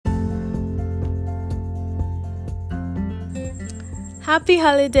Happy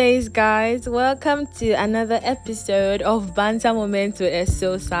holidays, guys. Welcome to another episode of Banter Moment with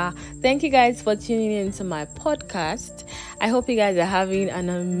Esosa. Thank you guys for tuning in to my podcast. I hope you guys are having an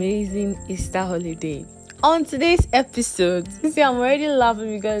amazing Easter holiday. On today's episode, see, I'm already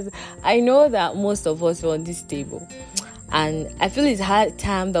laughing because I know that most of us were on this table. And I feel it's high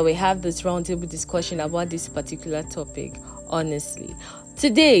time that we have this roundtable discussion about this particular topic, honestly.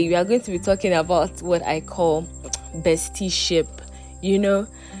 Today, we are going to be talking about what I call bestie-ship.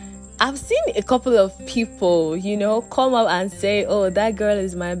 I've seen a couple of people, come up and say, oh, that girl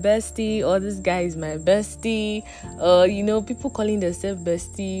is my bestie, or this guy is my bestie, people calling themselves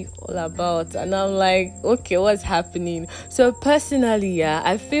bestie all about. And I'm like, okay, what's happening? So personally,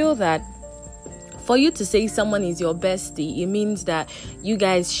 I feel that for you to say someone is your bestie, it means that you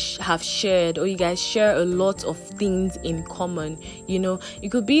guys have shared, or you guys share a lot of things in common.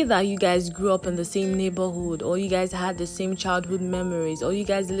 It could be that you guys grew up in the same neighborhood, or you guys had the same childhood memories, or you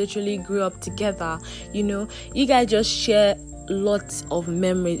guys literally grew up together. You guys just share lots of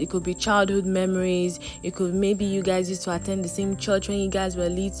memories. It could be childhood memories. It could maybe you guys used to attend the same church when you guys were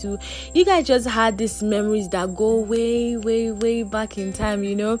little. You guys just had these memories that go way, way, way back in time,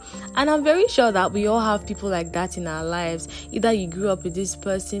 and I'm very sure that we all have people like that in our lives. Either you grew up with this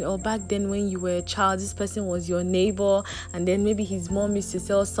person, or back then when you were a child, this person was your neighbor, and then maybe his mom used to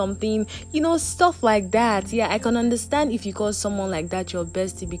sell something, stuff like that. I can understand if you call someone like that your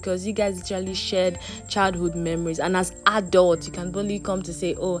bestie, because you guys literally shared childhood memories, and as adults you can boldly come to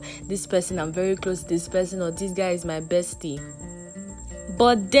say, oh, this person, I'm very close to this person, or this guy is my bestie.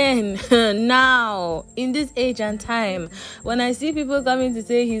 But then now in this age and time, when I see people coming to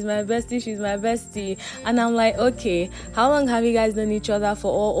say he's my bestie, she's my bestie, and I'm like, okay, how long have you guys known each other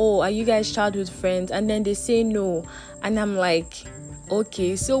for? Oh, are you guys childhood friends? And then they say no, and I'm like,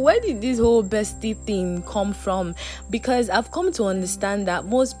 okay, so where did this whole bestie thing come from? Because I've come to understand that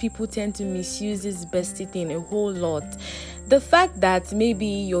most people tend to misuse this bestie thing a whole lot. The fact that maybe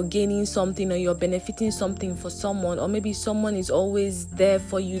you're gaining something, or you're benefiting something for someone, or maybe someone is always there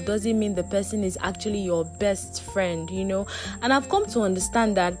for you, doesn't mean the person is actually your best friend, And I've come to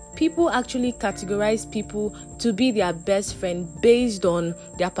understand that people actually categorize people to be their best friend based on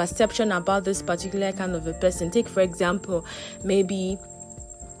their perception about this particular kind of a person. Take, for example, maybe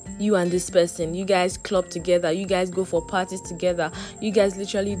you and this person, you guys club together, you guys go for parties together, you guys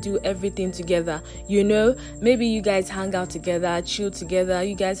literally do everything together, maybe you guys hang out together, chill together,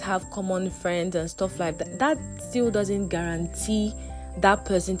 you guys have common friends and stuff like that. That still doesn't guarantee that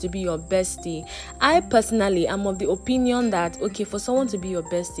person to be your bestie. I personally am of the opinion that, okay, for someone to be your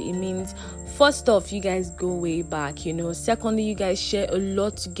bestie, it means first off, you guys go way back, secondly, you guys share a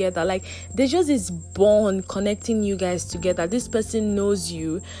lot together. Like, there's just this bond connecting you guys together. This person knows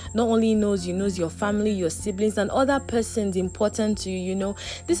you, not only knows you, knows your family, your siblings, and other persons important to you.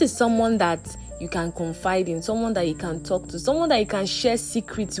 This is someone that you can confide in, someone that you can talk to, someone that you can share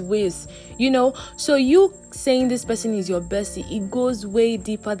secrets with, So you saying this person is your bestie, it goes way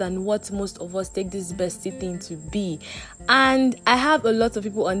deeper than what most of us take this bestie thing to be. And I have a lot of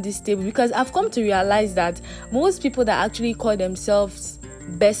people on this table, because I've come to realize that most people that actually call themselves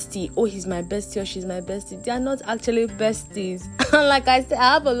bestie, oh, he's my bestie or she's my bestie, they are not actually besties. Like I said,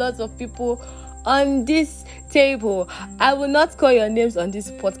 I have a lot of people on this table. I will not call your names on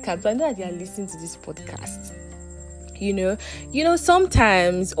this podcast, but I know that you are listening to this podcast.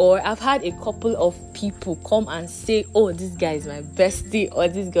 Sometimes, or I've had a couple of people come and say, oh, this guy is my bestie, or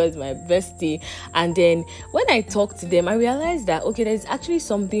this girl is my bestie. And then when I talk to them, I realize that, okay, there's actually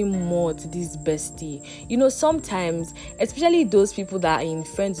something more to this bestie. Sometimes, especially those people that are in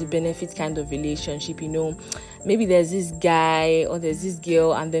friends with benefits kind of relationship, maybe there's this guy or there's this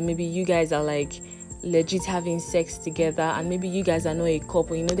girl, and then maybe you guys are like legit having sex together, and maybe you guys are not a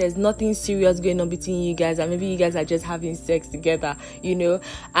couple, there's nothing serious going on between you guys, and maybe you guys are just having sex together,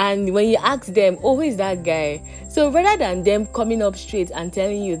 and when you ask them, oh, who is that guy? So rather than them coming up straight and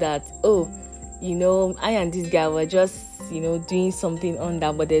telling you that, oh, I and this guy were just doing something on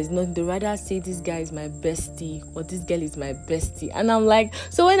that, but there's nothing, they rather say this guy is my bestie, or this girl is my bestie. And I'm like,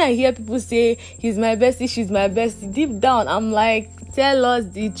 so when I hear people say he's my bestie, she's my bestie, deep down I'm like, tell us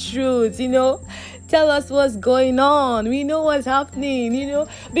the truth, tell us what's going on. We know what's happening,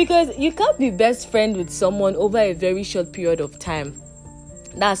 because you can't be best friend with someone over a very short period of time.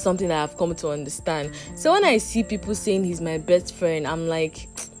 That's something that I've come to understand. So when I see people saying he's my best friend, I'm like,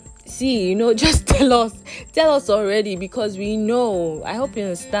 see, just tell us already, because we know. I hope you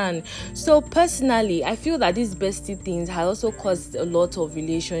understand. So personally, I feel that these bestie things have also caused a lot of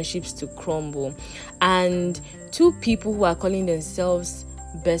relationships to crumble. And two people who are calling themselves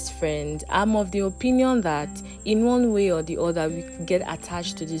best friends. I'm of the opinion that in one way or the other, we get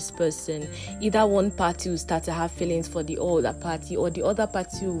attached to this person. Either one party will start to have feelings for the other party, or the other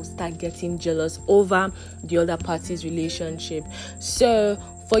party will start getting jealous over the other party's relationship. So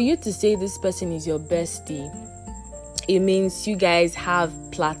for you to say this person is your bestie, it means you guys have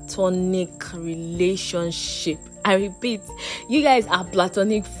platonic relationship. I repeat, you guys are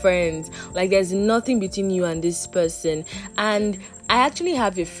platonic friends. Like, there's nothing between you and this person. And I actually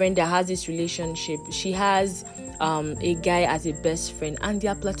have a friend that has this relationship. She has a guy as a best friend, and they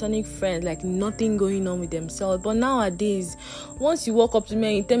are platonic friends, like nothing going on with themselves. But nowadays, once you walk up to me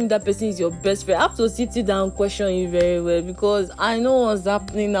and you tell me that person is your best friend, I have to sit you down and question you very well, because I know what's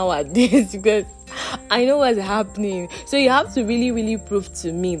happening nowadays. Because I know what's happening. So you have to really prove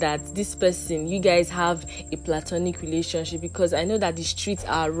to me that this person, you guys have a platonic relationship, because I know that the streets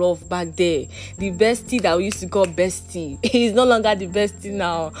are rough back there. The bestie that we used to call bestie is no longer the bestie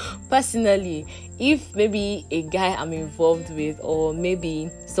now. Personally, if maybe a guy I'm involved with, or maybe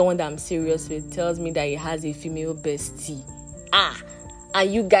someone that I'm serious with, tells me that he has a female bestie, and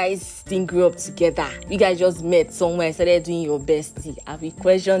you guys didn't grow up together, you guys just met somewhere and started doing your bestie, I will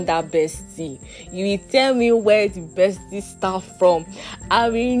question that bestie. You will tell me where the bestie start from. I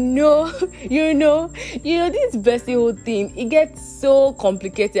will know, you know, this bestie whole thing, it gets so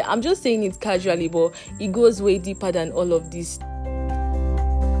complicated. I'm just saying it casually, but it goes way deeper than all of this.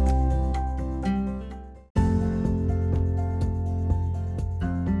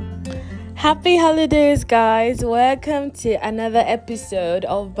 Happy holidays, guys. Welcome to another episode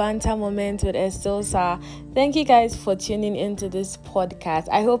of Banter Moment with Esosa. Thank you guys for tuning into this podcast.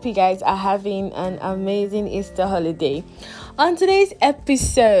 I hope you guys are having an amazing Easter holiday. On today's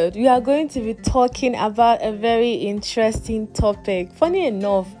episode, we are going to be talking about a very interesting topic. Funny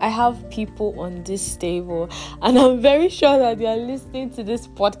enough, I have people on this table, and I'm very sure that they are listening to this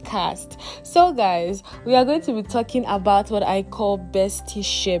podcast. So guys, we are going to be talking about what I call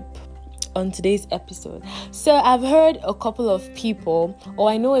bestie-ship on today's episode. So I've heard a couple of people, or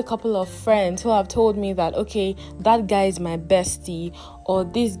I know a couple of friends, who have told me that, okay, that guy is my bestie, or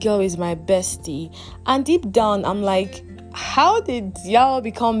this girl is my bestie. And deep down, I'm like, how did y'all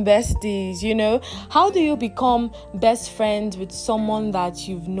become besties? You know, how do you become best friends with someone that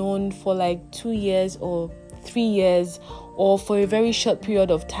you've known for like 2 years or 3 years, or for a very short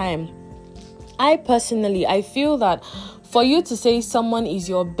period of time? I feel that for you to say someone is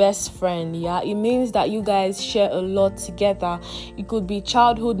your best friend, it means that you guys share a lot together. It could be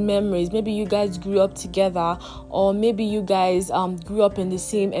childhood memories. Maybe you guys grew up together, or maybe you guys grew up in the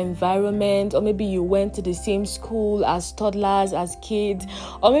same environment, or maybe you went to the same school as toddlers, as kids,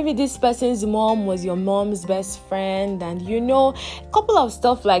 or maybe this person's mom was your mom's best friend, and a couple of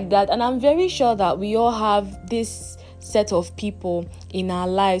stuff like that. And I'm very sure that we all have this set of people in our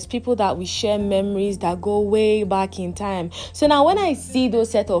lives, people that we share memories that go way back in time. So now when I see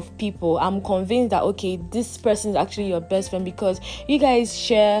those set of people, I'm convinced that, okay, this person is actually your best friend, because you guys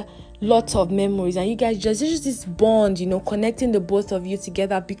share lots of memories, and you guys just this bond, connecting the both of you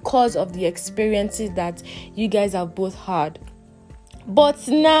together because of the experiences that you guys have both had. But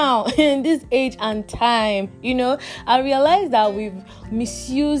now, in this age and time, I realize that we've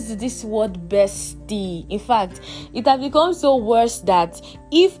misused this word bestie. In fact, it has become so worse that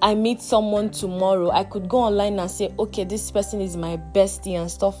if I meet someone tomorrow, I could go online and say, okay, this person is my bestie and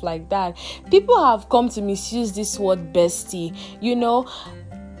stuff like that. People have come to misuse this word bestie,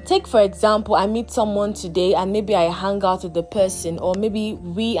 Take, for example, I meet someone today and maybe I hang out with the person, or maybe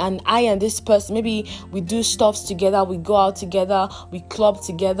I and this person, maybe we do stuff together, we go out together, we club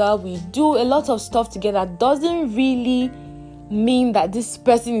together, we do a lot of stuff together. Doesn't really mean that this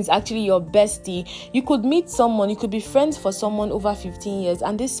person is actually your bestie. You could meet someone, you could be friends for someone over 15 years,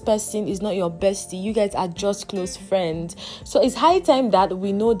 and this person is not your bestie. You guys are just close friends. So it's high time that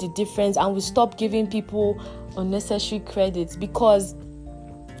we know the difference and we stop giving people unnecessary credits, because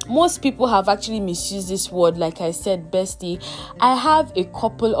most people have actually misused this word. Like I said, bestie. I have a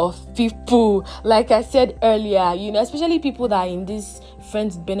couple of people, like I said earlier, especially people that are in this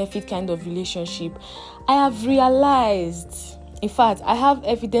friends benefit kind of relationship. I have realized, in fact, I have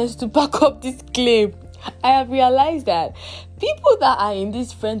evidence to back up this claim. I have realized that people that are in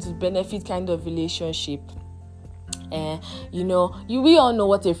this friends with benefit kind of relationship, we all know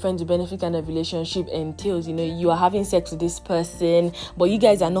what a friend with benefit kind of relationship entails. You are having sex with this person, but you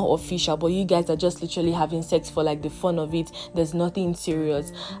guys are not official, but you guys are just literally having sex for like the fun of it. There's nothing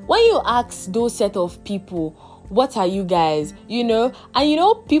serious. When you ask those set of people, what are you guys?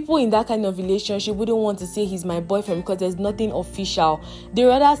 And people in that kind of relationship wouldn't want to say he's my boyfriend because there's nothing official. They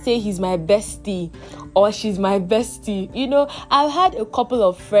rather say he's my bestie or she's my bestie. I've had a couple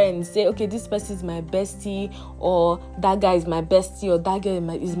of friends say, okay, this person is my bestie, or that guy is my bestie, or that girl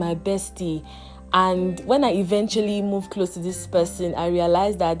is my bestie. And when I eventually moved close to this person, I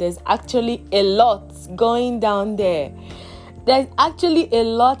realized that there's actually a lot going down there. There's actually a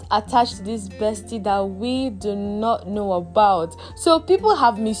lot attached to this bestie that we do not know about. So people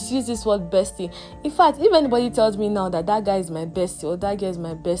have misused this word bestie. In fact, if anybody tells me now that guy is my bestie or that girl is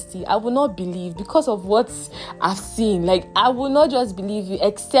my bestie, I will not believe, because of what I've seen. Like, I will not just believe you,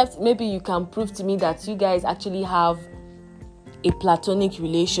 except maybe you can prove to me that you guys actually have a platonic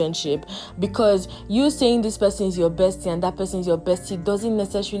relationship. Because you saying this person is your bestie and that person is your bestie doesn't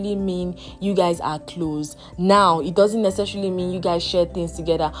necessarily mean you guys are close. Now, it doesn't necessarily mean you guys share things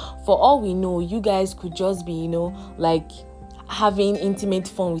together. For all we know, you guys could just be, like having intimate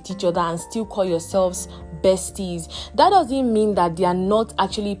fun with each other and still call yourselves besties. That doesn't mean that they are not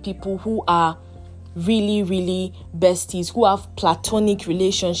actually people who are really, really besties, who have platonic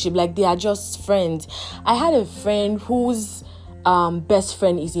relationship, like they are just friends. I had a friend whose best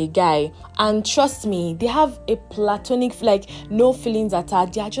friend is a guy, and trust me, they have a platonic, like no feelings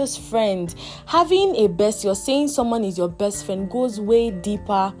attached. They are just friends. Having a best, you're saying someone is your best friend, goes way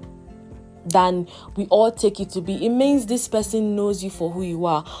deeper than we all take it to be. It means this person knows you for who you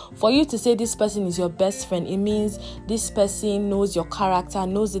are. For you to say this person is your best friend, it means this person knows your character,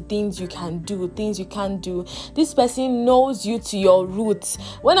 knows the things you can do, things you can't do. This person knows you to your roots.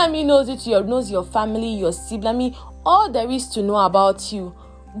 When I mean knows you to your, knows your family, your sibling, all there is to know about you.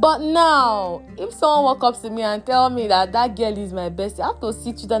 But now, if someone walk up to me and tell me that girl is my bestie, I have to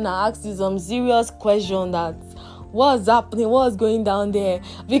sit you down and ask you some serious question that what's happening, what's going down there.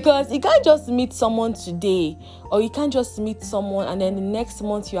 Because you can't just meet someone today, or you can't just meet someone and then the next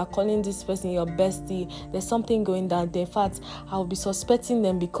month you are calling this person your bestie. There's something going down there. In fact, I'll be suspecting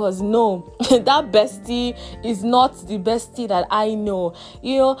them, because no, that bestie is not the bestie that I know.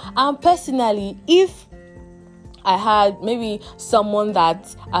 And personally, if I had maybe someone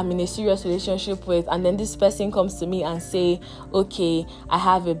that I'm in a serious relationship with, and then this person comes to me and say, okay, I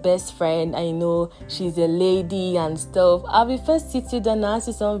have a best friend, I know she's a lady and stuff, I'll be first sitting down and ask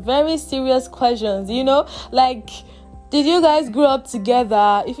you some very serious questions, like, did you guys grow up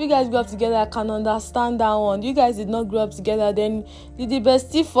together? If you guys grew up together, I can understand that one. You guys did not grow up together, then did the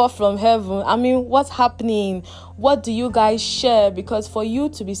bestie fall from heaven? I mean, what's happening? What do you guys share? Because for you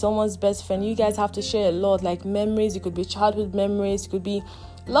to be someone's best friend, you guys have to share a lot, like memories. It could be childhood memories, it could be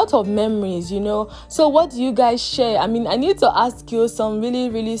a lot of memories, So what do you guys share? I mean, I need to ask you some really,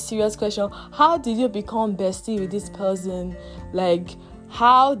 really serious question. How did you become bestie with this person? Like,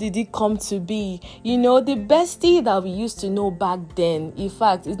 how did it come to be? The bestie that we used to know back then, in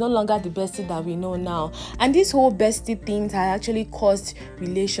fact, is no longer the bestie that we know now. And this whole bestie thing has actually caused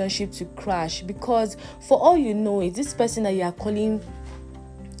relationship to crash, because for all you know, is this person that you are calling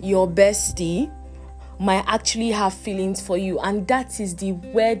your bestie might actually have feelings for you, and that is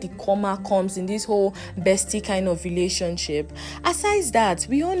where the comma comes in this whole bestie kind of relationship. Aside that,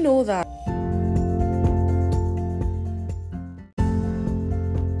 we all know that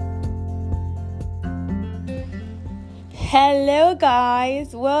Hello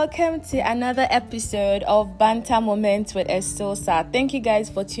guys, welcome to another episode of Banter Moments with Esosa. Thank you guys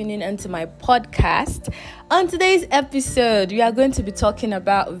for tuning into my podcast. On today's episode, we are going to be talking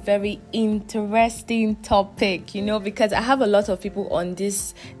about a very interesting topic, because I have a lot of people on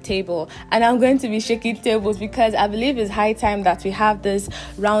this table and I'm going to be shaking tables, because I believe it's high time that we have this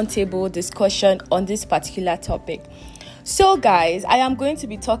roundtable discussion on this particular topic. So guys, I am going to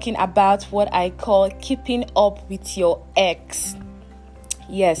be talking about what I call keeping up with your ex.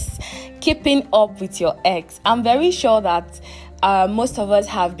 Yes, keeping up with your ex. I'm very sure that most of us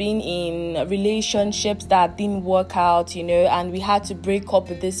have been in relationships that didn't work out, and we had to break up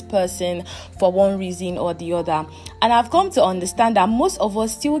with this person for one reason or the other. And I've come to understand that most of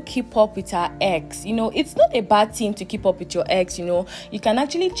us still keep up with our ex. It's not a bad thing to keep up with your ex. You can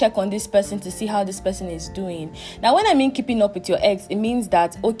actually check on this person to see how this person is doing. Now, when I mean keeping up with your ex, it means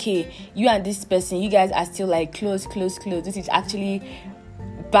that, okay, you and this person, you guys are still like close. This is actually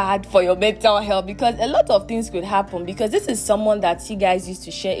bad for your mental health, because a lot of things could happen, because this is someone that you guys used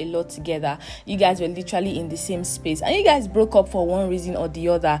to share a lot together. You guys were literally in the same space and you guys broke up for one reason or the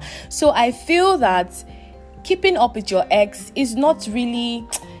other. So I feel that keeping up with your ex is not really,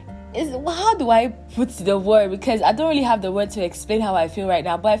 how do I put the word, because I don't really have the word to explain how I feel right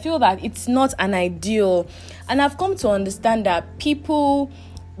now, but I feel that it's not an ideal. And I've come to understand that people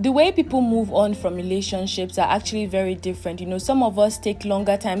the way people move on from relationships are actually very different. Some of us take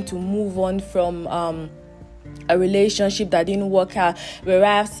longer time to move on from a relationship that didn't work out,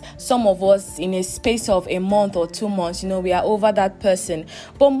 whereas some of us, in a space of a month or 2 months, we are over that person.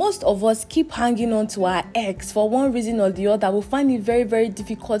 But most of us keep hanging on to our ex for one reason or the other. We find it very, very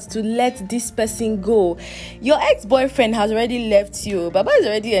difficult to let this person go. Your ex-boyfriend has already left you. Baba is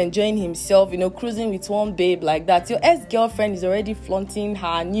already enjoying himself, cruising with one babe like that. Your ex-girlfriend is already flaunting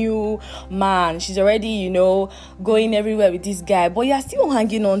her new man. She's already, going everywhere with this guy, but you're still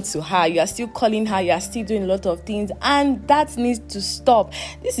hanging on to her. You are still calling her. You are still doing a lot of things, and that needs to stop.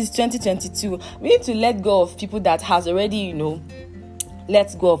 This is 2022. We need to let go of people that has already,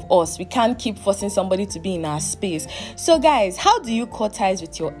 let go of us. We can't keep forcing somebody to be in our space. So guys, how do you cut ties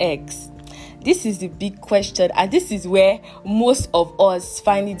with your ex? This is the big question, and this is where most of us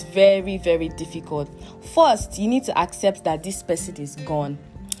find it very, very difficult. First, you need to accept that this person is gone.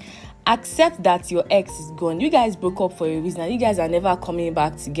 Accept that your ex is gone. You guys broke up for a reason, and you guys are never coming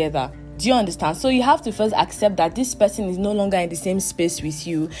back together. Do you understand? So you have to first accept that this person is no longer in the same space with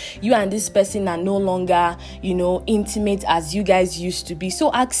you. You and this person are no longer, intimate as you guys used to be.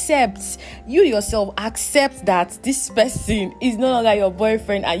 So you yourself accept that this person is no longer your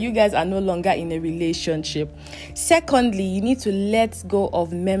boyfriend and you guys are no longer in a relationship. Secondly, you need to let go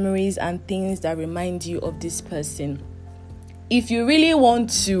of memories and things that remind you of this person. If you really want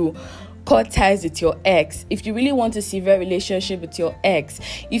to cut ties with your ex, if you really want to sever a relationship with your ex,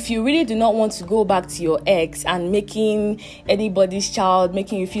 if you really do not want to go back to your ex and making anybody's child,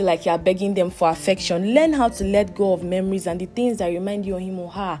 making you feel like you're begging them for affection, learn how to let go of memories and the things that remind you of him or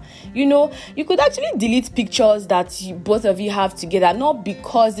her. You could actually delete pictures that both of you have together, not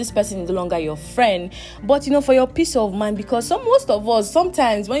because this person is no longer your friend, but for your peace of mind. Because most of us,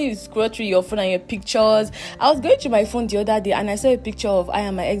 sometimes when you scroll through your phone and your pictures, I was going through my phone the other day and I saw a picture of I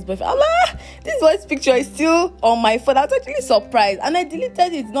and my ex-boyfriend. I'm like, this boy's picture is still on my phone. I was actually surprised, and I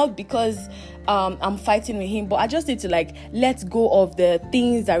deleted it, not because I'm fighting with him, but I just need to let go of the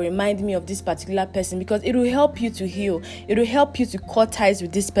things that remind me of this particular person, because it will help you to heal. It will help you to cut ties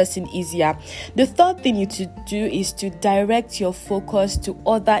with this person easier. The third thing you to do is to direct your focus to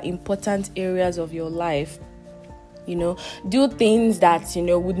other important areas of your life. Do things that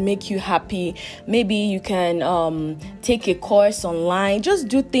would make you happy. Maybe you can take a course online. Just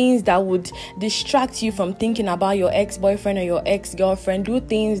do things that would distract you from thinking about your ex-boyfriend or your ex-girlfriend. Do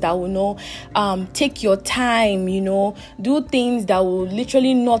things that will take your time. Do things that will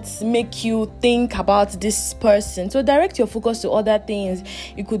literally not make you think about this person. So direct your focus to other things.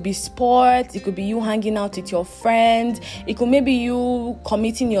 It could be sports. It could be you hanging out with your friends. It could maybe you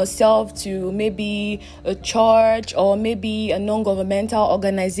committing yourself to maybe a church or maybe a non-governmental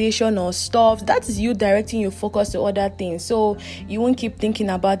organization or stuff. That is you directing your focus to other things, so you won't keep thinking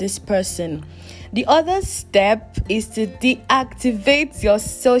about this person. The other step is to deactivate your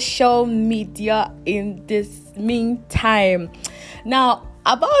social media in this meantime. Now,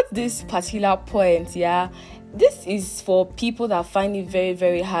 about this particular point, this is for people that find it very,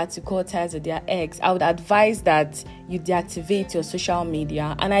 very hard to cut ties with their ex. I would advise that you deactivate your social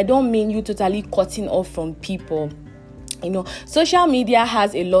media. And I don't mean you totally cutting off from people. Social media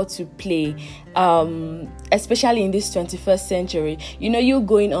has a lot to play, especially in this 21st century. You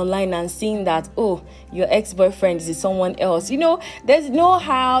going online and seeing that, your ex-boyfriend is someone else. There's no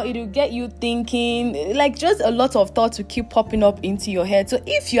how it will get you thinking, just a lot of thoughts to keep popping up into your head. So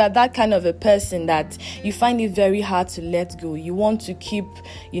if you are that kind of a person that you find it very hard to let go, you want to keep,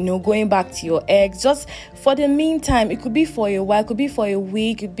 going back to your ex, just for the meantime, it could be for a while, it could be for a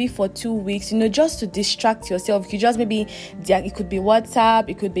week, it could be for 2 weeks, just to distract yourself. You just maybe, it could be WhatsApp,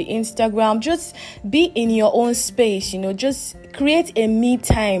 it could be Instagram. Just be in your own space, just create a me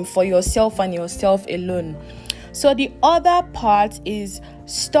time for yourself and yourself alone. So the other part is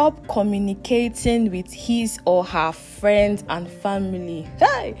stop communicating with his or her friends and family.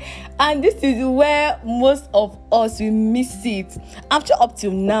 And this is where most of us will miss it. I'm sure up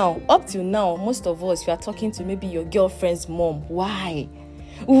till now, most of us, you are talking to maybe your girlfriend's mom. Why?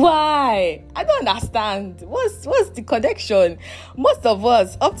 I don't understand. What's the connection? Most of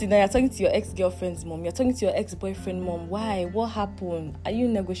us, up to now, you're talking to your ex-girlfriend's mom. You're talking to your ex-boyfriend's mom. Why? What happened? Are you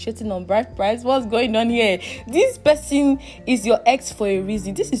negotiating on bride price? What's going on here? This person is your ex for a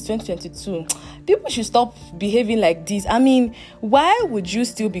reason. This is 2022. People should stop behaving like this. I mean, why would you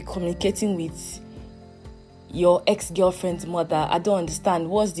still be communicating with your ex-girlfriend's mother. I don't understand.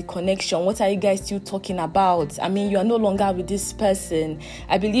 What's the connection? What are you guys still talking about? I mean, you are no longer with this person.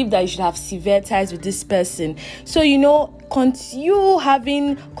 I believe that you should have severe ties with this person. So, continue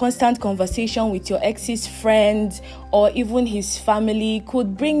having constant conversation with your ex's friends or even his family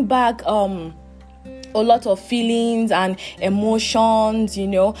could bring back a lot of feelings and emotions,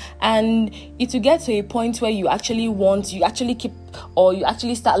 and it will get to a point where you actually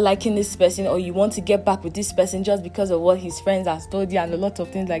start liking this person, or you want to get back with this person just because of what his friends have told you and a lot of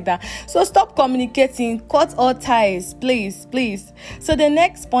things like that. So stop communicating, cut all ties, please. So the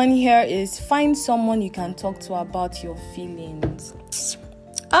next point here is find someone you can talk to about your feelings.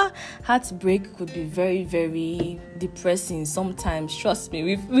 Heartbreak could be very, very depressing sometimes. Trust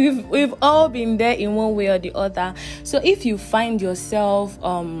me, we've all been there in one way or the other. So if you find yourself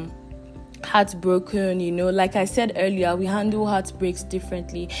heartbroken, like I said earlier, we handle heartbreaks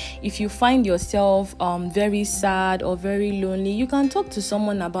differently. If you find yourself very sad or very lonely, you can talk to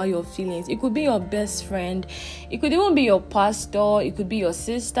someone about your feelings. It could be your best friend, it could even be your pastor, it could be your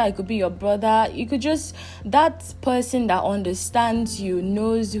sister, it could be your brother. You could just, that person that understands you,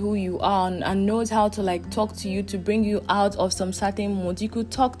 knows who you are, and knows how to talk to you to bring you out of some certain mood. You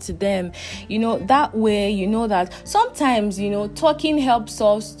could talk to them, that way. That sometimes talking helps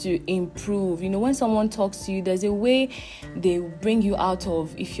us to improve. When someone talks to you, there's a way they bring you out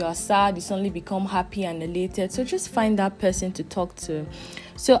of, if you are sad, you suddenly become happy and elated. So just find that person to talk to.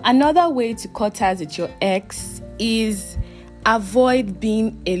 So another way to cut ties with your ex is avoid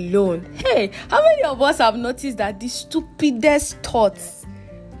being alone. Hey, how many of us have noticed that the stupidest thoughts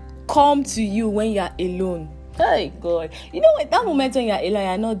come to you when you're alone? Hey God, at that moment when you're alone,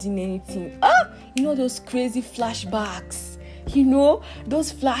 you're not doing anything. Those crazy flashbacks.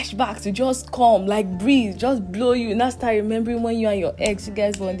 Those flashbacks will just come like breeze, just blow you, and now start remembering when you and your ex, you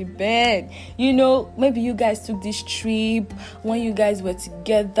guys were on the bed. Maybe you guys took this trip when you guys were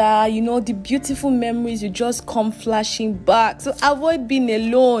together. The beautiful memories will just come flashing back. So avoid being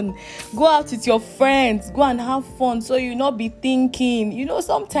alone. Go out with your friends. Go and have fun, so you not be thinking.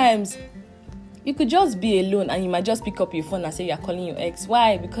 Sometimes you could just be alone and you might just pick up your phone and say you're calling your ex.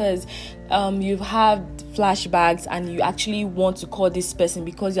 Why? Because you've had flashbacks and you actually want to call this person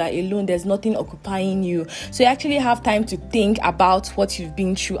because you're alone. There's nothing occupying you. So you actually have time to think about what you've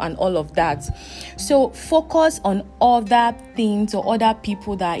been through and all of that. So focus on other things or other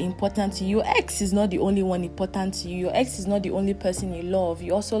people that are important to you. Your ex is not the only one important to you. Your ex is not the only person you love.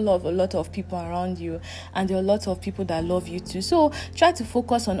 You also love a lot of people around you, and there are a lot of people that love you too. So try to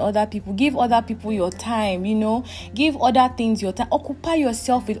focus on other people. Give other people your time, give other things your time. Occupy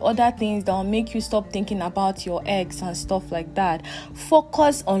yourself with other things that will make you stop thinking about your ex and stuff like that.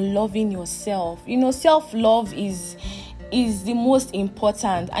 Focus on loving yourself. Self-love is the most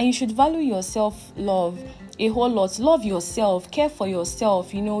important, and you should value your self-love a whole lot. Love yourself, care for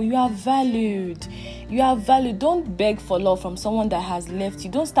yourself. You are valued. Don't beg for love from someone that has left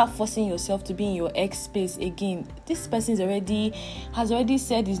you. Don't start forcing yourself to be in your ex space again. This person has already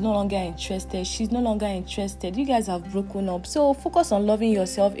said he's no longer interested. She's no longer interested. You guys have broken up. So focus on loving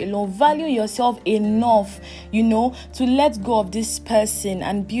yourself alone. Value yourself enough, to let go of this person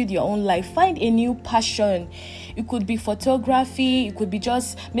and build your own life. Find a new passion. It could be photography. It could be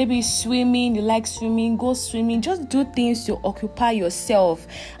just maybe swimming. You like swimming, go swimming. Just do things to occupy yourself.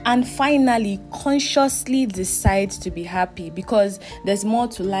 And finally, consciously decide to be happy, because there's more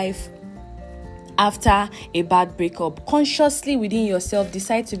to life after a bad breakup. Consciously within yourself,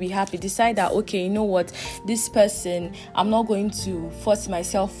 decide to be happy. Decide that, okay, this person, I'm not going to force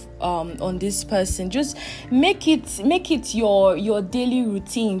myself on this person. Just make it your daily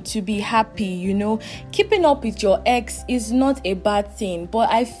routine to be happy. Keeping up with your ex is not a bad thing,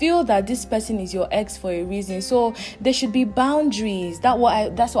 but I feel that this person is your ex for a reason. So there should be boundaries. That's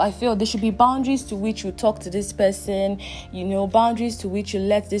what I feel. There should be boundaries to which you talk to this person, boundaries to which you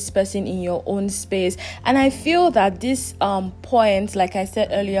let this person in your own space. And I feel that this point, like I said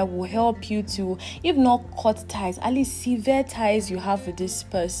earlier, will help you to, if not cut ties, at least sever ties you have with this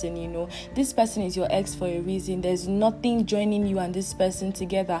person. This person is your ex for a reason. There's nothing joining you and this person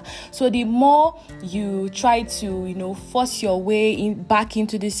together. So the more you try to force your way back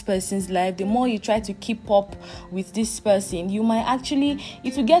into this person's life, the more you try to keep up with this person,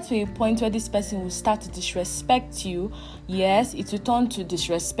 it will get to a point where this person will start to disrespect you. Yes, it will turn to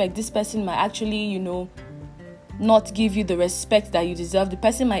disrespect. This person might actually not give you the respect that you deserve. The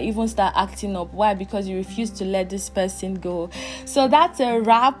person might even start acting up. Why? Because you refuse to let this person go. So that's a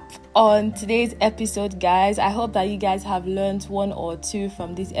wrap on today's episode, guys. I hope that you guys have learned one or two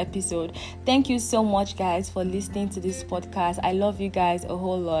from this episode. Thank you so much, guys, for listening to this podcast. I love you guys a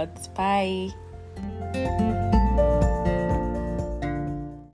whole lot. Bye.